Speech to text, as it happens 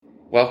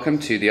Welcome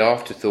to the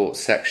afterthought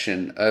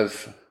section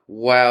of,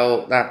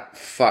 well, that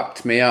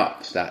fucked me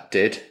up, that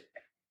did.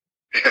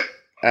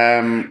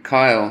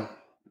 Kyle,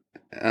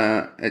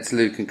 it's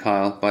Luke and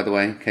Kyle, by the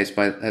way, in case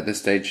at this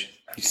stage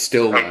you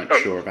still weren't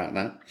sure about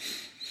that.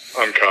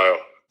 I'm Kyle.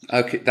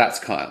 Okay, that's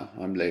Kyle.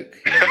 I'm Luke.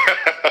 Yeah.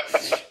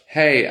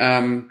 Hey,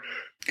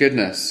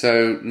 goodness,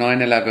 so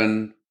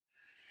 9/11,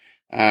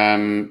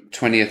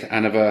 20th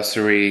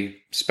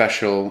anniversary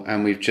special,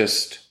 and we've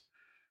just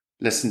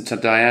listened to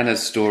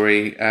Diana's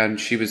story,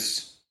 and she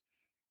was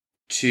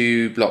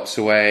 2 blocks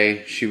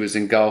away. She was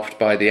engulfed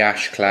by the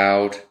ash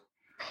cloud.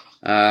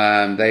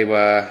 They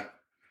were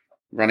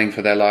running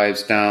for their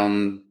lives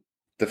down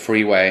the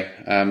freeway.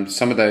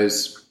 Some of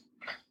those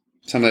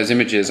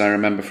images I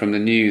remember from the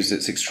news.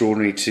 It's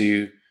extraordinary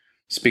to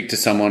speak to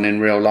someone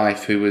in real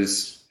life who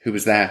was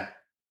there.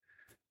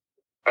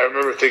 I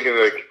remember thinking,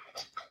 like,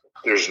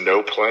 there's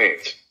no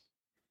planes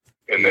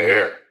in the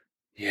air.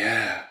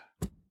 Yeah.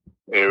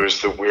 It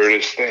was the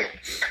weirdest thing.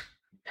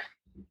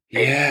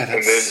 Yeah,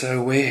 that's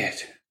so weird.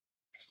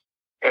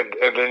 And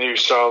then you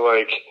saw,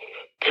 like,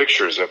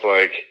 pictures of,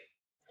 like,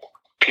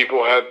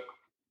 people had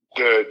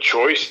the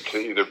choice to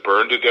either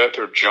burn to death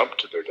or jump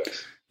to their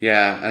death.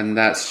 Yeah, and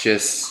that's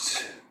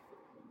just...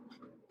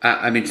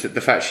 I mean,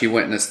 the fact she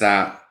witnessed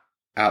that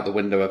out the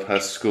window of her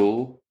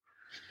school.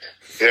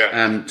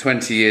 Yeah.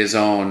 20 years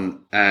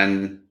on,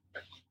 and...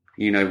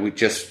 You know, we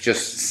just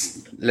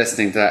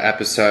listening to that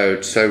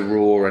episode, so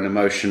raw and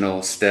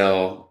emotional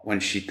still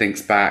when she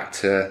thinks back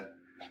to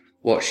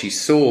what she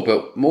saw.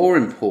 But more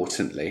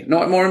importantly,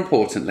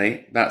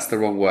 that's the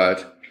wrong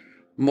word.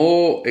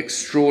 More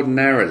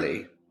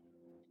extraordinarily,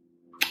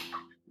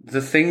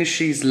 the things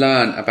she's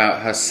learned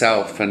about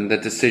herself and the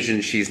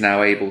decisions she's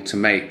now able to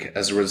make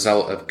as a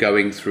result of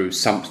going through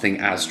something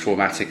as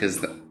traumatic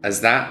as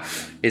that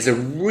is a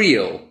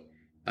real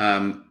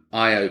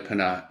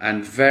eye-opener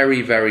and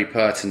very, very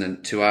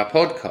pertinent to our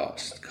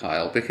podcast,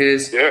 Kyle,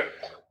 because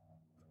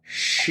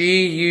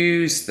she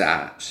used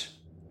that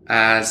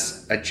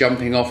as a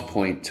jumping off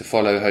point to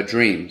follow her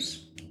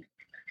dreams.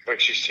 Like,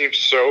 she seems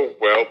so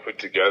well put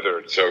together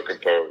and so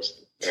composed.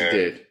 She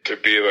did. To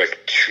be like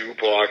 2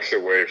 blocks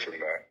away from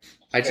that.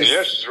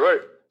 Yeah, she's right.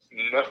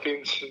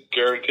 Nothing's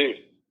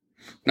guaranteed.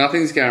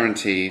 Nothing's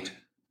guaranteed.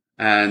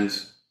 And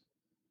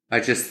I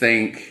just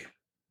think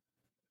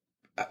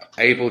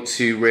able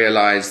to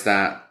realize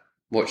that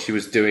what she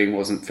was doing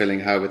wasn't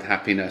filling her with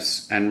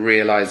happiness, and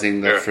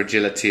realizing the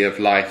fragility of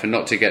life, and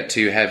not to get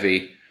too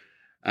heavy,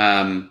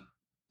 thinking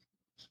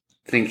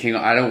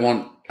I don't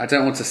want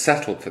to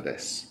settle for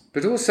this,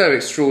 but also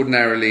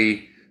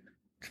extraordinarily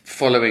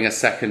following a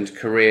second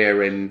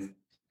career in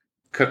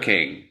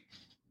cooking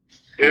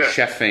and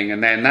chefing,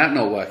 and then that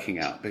not working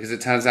out because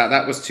it turns out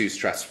that was too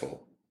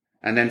stressful,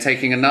 and then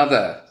taking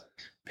another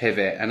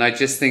pivot. And I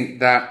just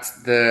think that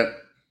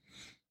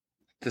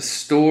the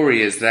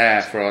story is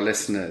there for our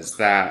listeners,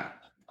 that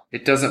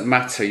it doesn't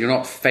matter. You're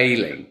not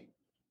failing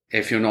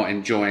if you're not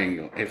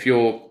enjoying. If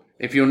you're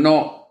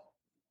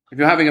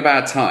having a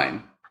bad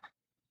time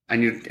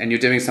and you're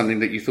doing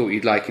something that you thought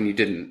you'd like and you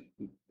didn't,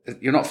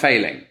 you're not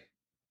failing.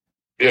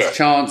 There's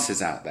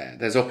chances out there.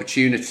 There's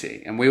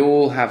opportunity, and we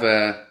all have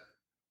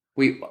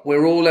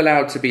we're all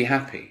allowed to be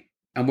happy,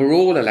 and we're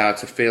all allowed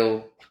to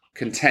feel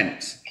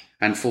content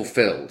and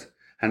fulfilled.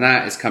 And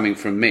that is coming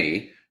from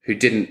me, who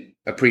didn't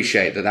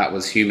appreciate that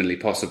was humanly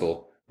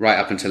possible right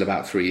up until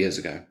about 3 years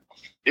ago.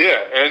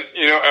 Yeah, and,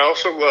 I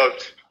also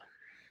loved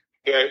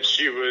that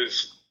she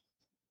was,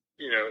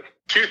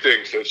 2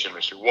 things that she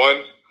mentioned.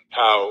 One,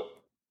 how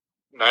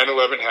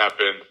 9/11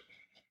 happened,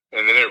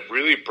 and then it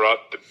really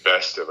brought the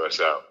best of us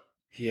out.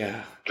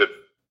 Yeah.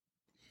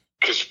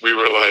 Because we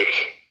were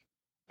like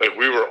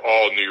we were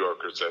all New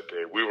Yorkers that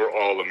day. We were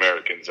all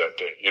Americans that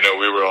day.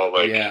 We were all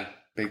like... Yeah,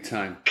 big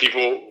time.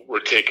 People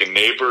were taking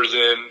neighbors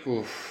in.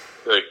 Oof.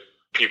 Like,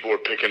 people were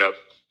picking up,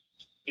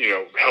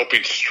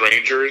 helping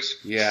strangers.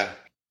 Yeah.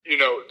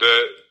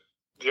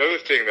 The other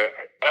thing that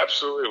I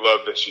absolutely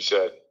loved that she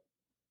said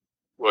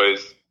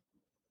was,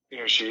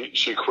 she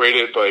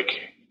equated,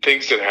 like,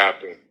 things that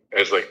happen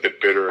as, like, the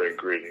bitter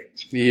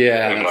ingredients.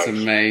 Yeah, that's life.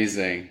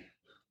 Amazing.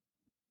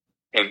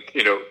 And,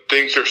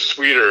 things are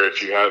sweeter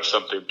if you have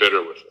something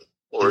bitter with it.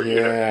 Or,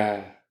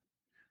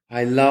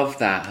 I love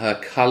that. Her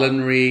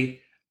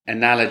culinary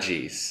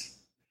analogies.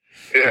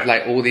 Of,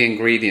 like, all the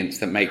ingredients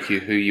that make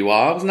you who you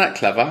are. Wasn't that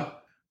clever?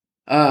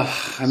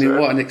 I mean,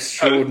 what an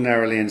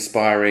extraordinarily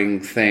inspiring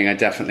thing. I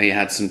definitely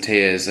had some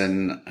tears,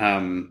 and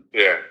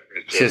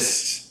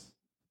just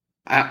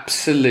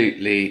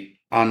absolutely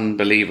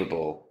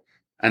unbelievable.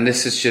 And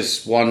this is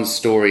just one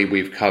story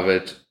we've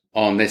covered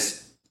on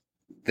this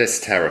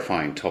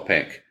terrifying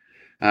topic.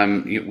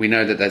 We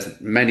know that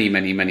there's many,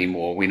 many, many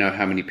more. We know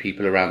how many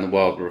people around the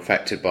world were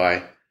affected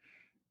by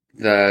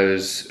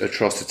those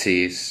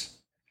atrocities.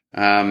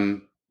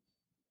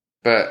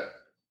 But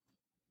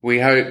we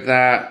hope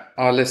that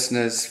our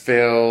listeners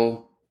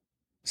feel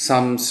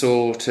some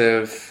sort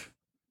of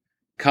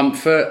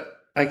comfort,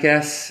 I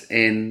guess,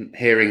 in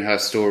hearing her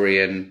story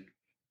and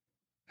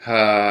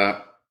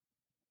her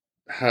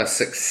her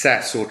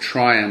success or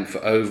triumph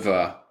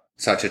over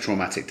such a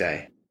traumatic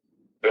day.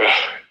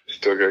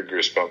 Still got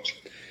goosebumps.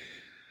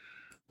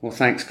 Well,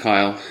 thanks,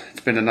 Kyle. It's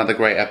been another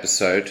great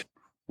episode.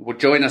 Well,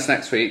 join us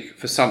next week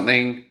for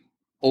something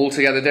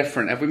altogether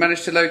different. Have we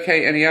managed to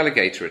locate any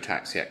alligator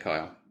attacks yet,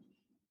 Kyle?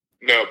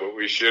 No, but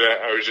we should.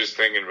 I was just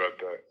thinking about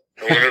that.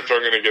 I wonder if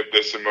I'm going to get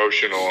this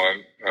emotional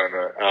on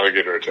an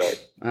alligator attack.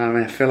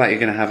 I feel like you're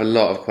going to have a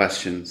lot of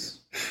questions.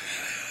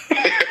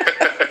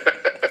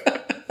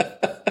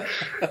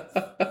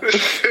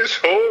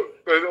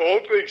 The whole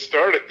thing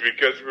started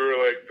because we were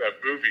like that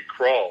movie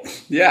Crawl.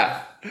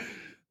 Yeah.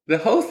 The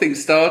whole thing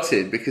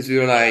started because we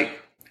were like,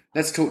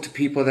 let's talk to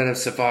people that have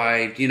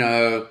survived,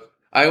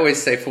 I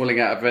always say falling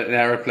out of an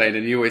aeroplane,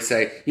 and you always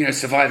say,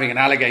 surviving an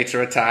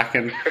alligator attack.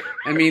 And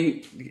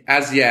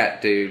as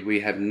yet, dude, we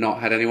have not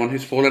had anyone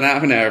who's fallen out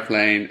of an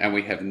airplane, and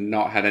we have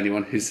not had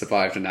anyone who's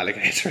survived an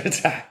alligator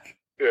attack.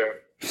 Yeah.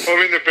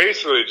 Well, they're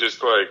basically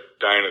just like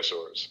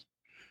dinosaurs.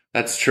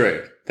 That's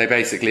true. They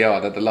basically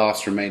are. They're the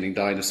last remaining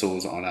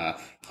dinosaurs on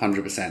Earth,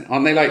 100%.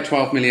 Aren't they like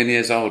 12 million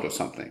years old or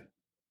something?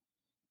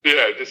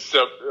 Yeah, just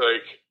stuff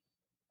like,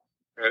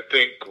 I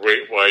think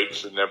great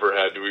whites have never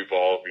had to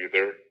evolve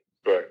either,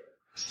 but...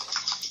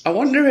 I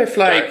wonder if,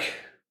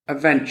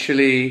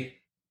 eventually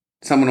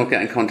someone will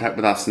get in contact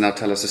with us and they'll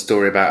tell us a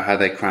story about how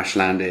they crash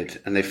landed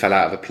and they fell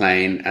out of a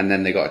plane and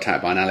then they got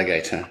attacked by an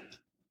alligator.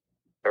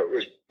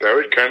 That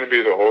would kind of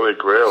be the holy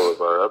grail of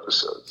our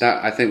episodes.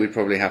 I think we'd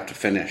probably have to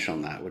finish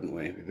on that, wouldn't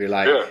we? We'd be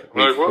like,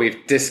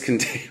 we've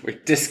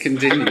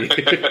discontinued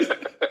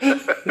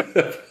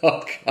the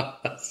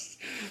podcast.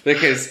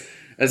 Because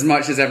as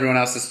much as everyone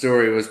else's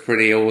story was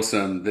pretty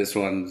awesome, this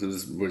one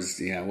was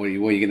what are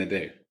you going to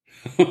do?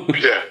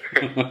 Yeah.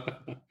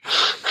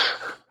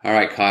 All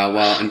right, Kyle.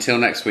 Well, until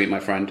next week, my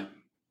friend.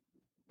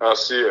 I'll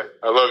see you.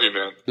 I love you,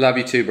 man. Love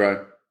you too,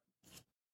 bro.